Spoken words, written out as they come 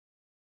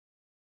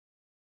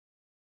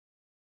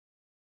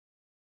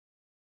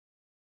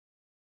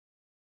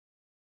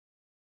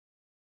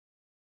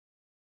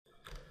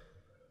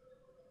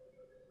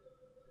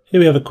Here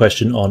we have a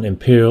question on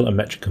imperial and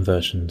metric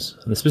conversions.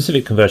 And the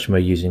specific conversion we're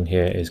using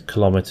here is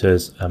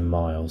kilometres and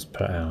miles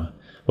per hour.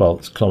 Well,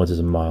 it's kilometres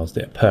and miles.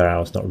 The per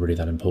hour is not really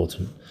that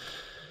important.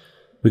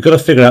 We've got to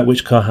figure out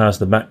which car has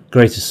the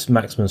greatest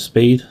maximum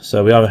speed.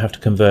 So we either have to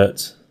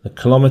convert the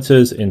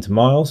kilometres into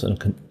miles and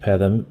compare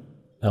them,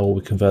 or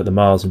we convert the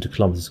miles into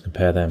kilometres and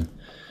compare them.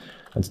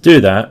 And to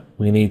do that,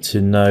 we need to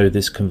know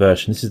this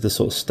conversion. This is the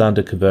sort of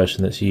standard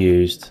conversion that's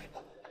used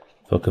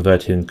for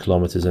converting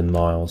kilometres and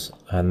miles,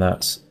 and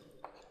that's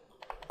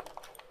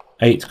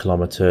 8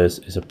 kilometres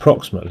is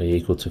approximately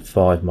equal to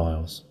 5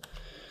 miles.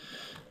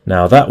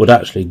 Now that would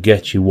actually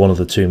get you one of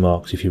the 2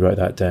 marks if you wrote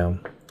that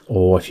down,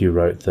 or if you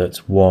wrote that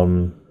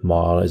 1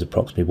 mile is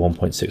approximately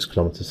 1.6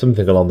 kilometres,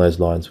 something along those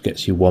lines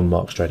gets you 1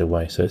 mark straight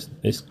away. So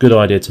it's a good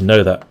idea to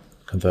know that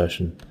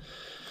conversion.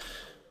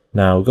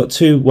 Now we've got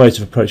 2 ways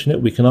of approaching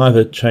it. We can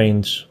either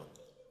change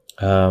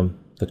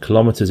the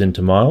kilometres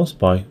into miles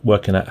by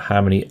working out how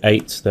many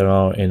 8s there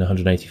are in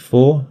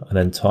 184 and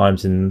then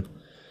times in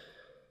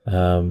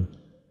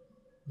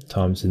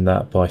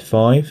that by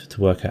 5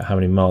 to work out how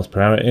many miles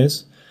per hour it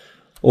is,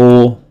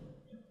 or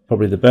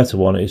probably the better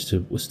one is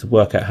to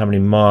work out how many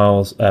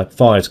miles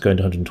 5's go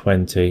into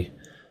 120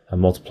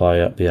 and multiply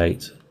up the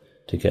 8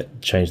 to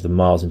change the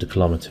miles into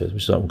kilometres,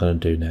 which is what I'm going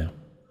to do now.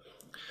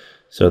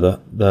 So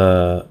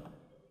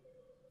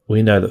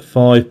we know that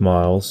 5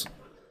 miles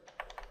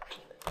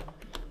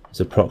is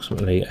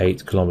approximately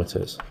 8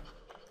 kilometres,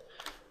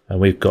 and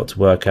we've got to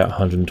work out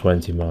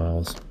 120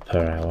 miles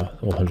per hour,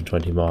 or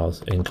 120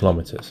 miles in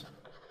kilometres.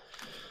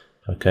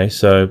 Okay,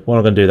 so what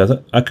I'm going to do is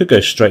I could go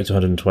straight to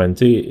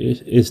 120.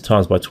 It is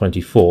times by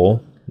 24.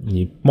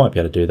 You might be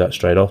able to do that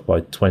straight off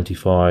by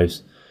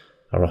 25s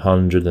or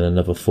 100 and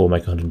another 4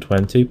 make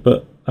 120,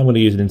 but I'm going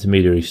to use an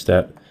intermediary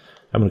step.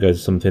 I'm going to go to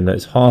something that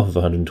is half of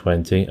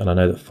 120, and I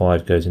know that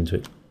 5 goes into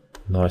it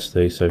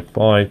nicely. So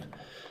 5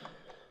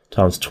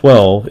 times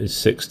 12 is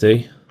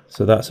 60,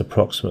 so that's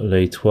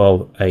approximately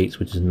 12/8,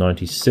 which is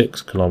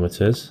 96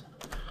 kilometres.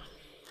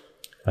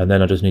 And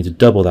then I just need to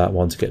double that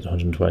one to get to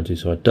 120.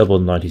 So I double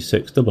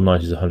 96, double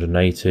 90 is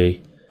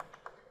 180,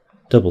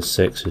 double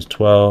 6 is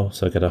 12,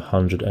 so I get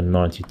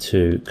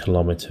 192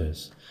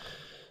 kilometres.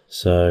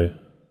 So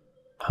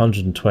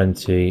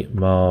 120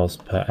 miles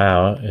per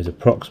hour is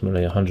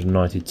approximately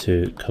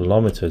 192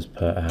 kilometres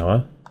per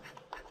hour.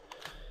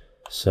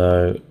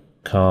 So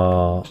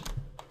car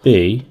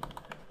B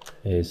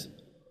has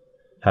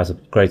a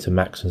greater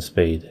maximum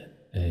speed,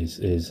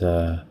 is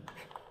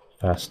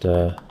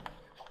faster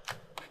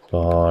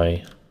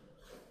by,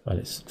 well,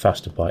 it's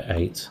faster by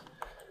 8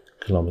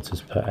 kilometers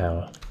per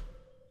hour.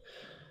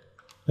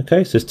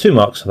 Okay, so there's 2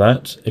 marks for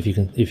that. If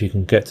you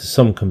can get to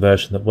some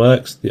conversion that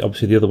works.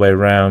 Obviously the other way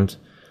around,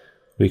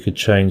 we could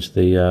change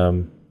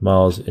the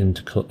miles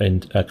into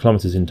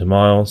kilometers into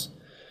miles,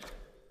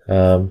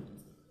 but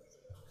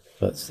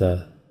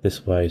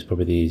this way is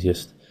probably the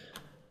easiest.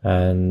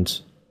 And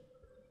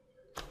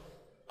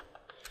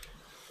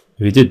if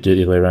you did do it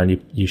the other way around,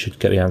 you should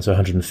get the answer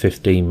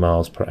 115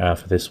 miles per hour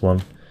for this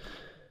one.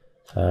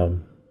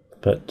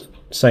 But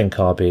saying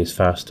car B is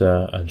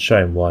faster and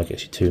showing why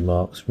gets you 2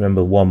 marks.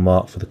 Remember, 1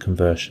 mark for the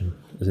conversion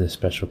as in a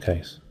special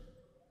case.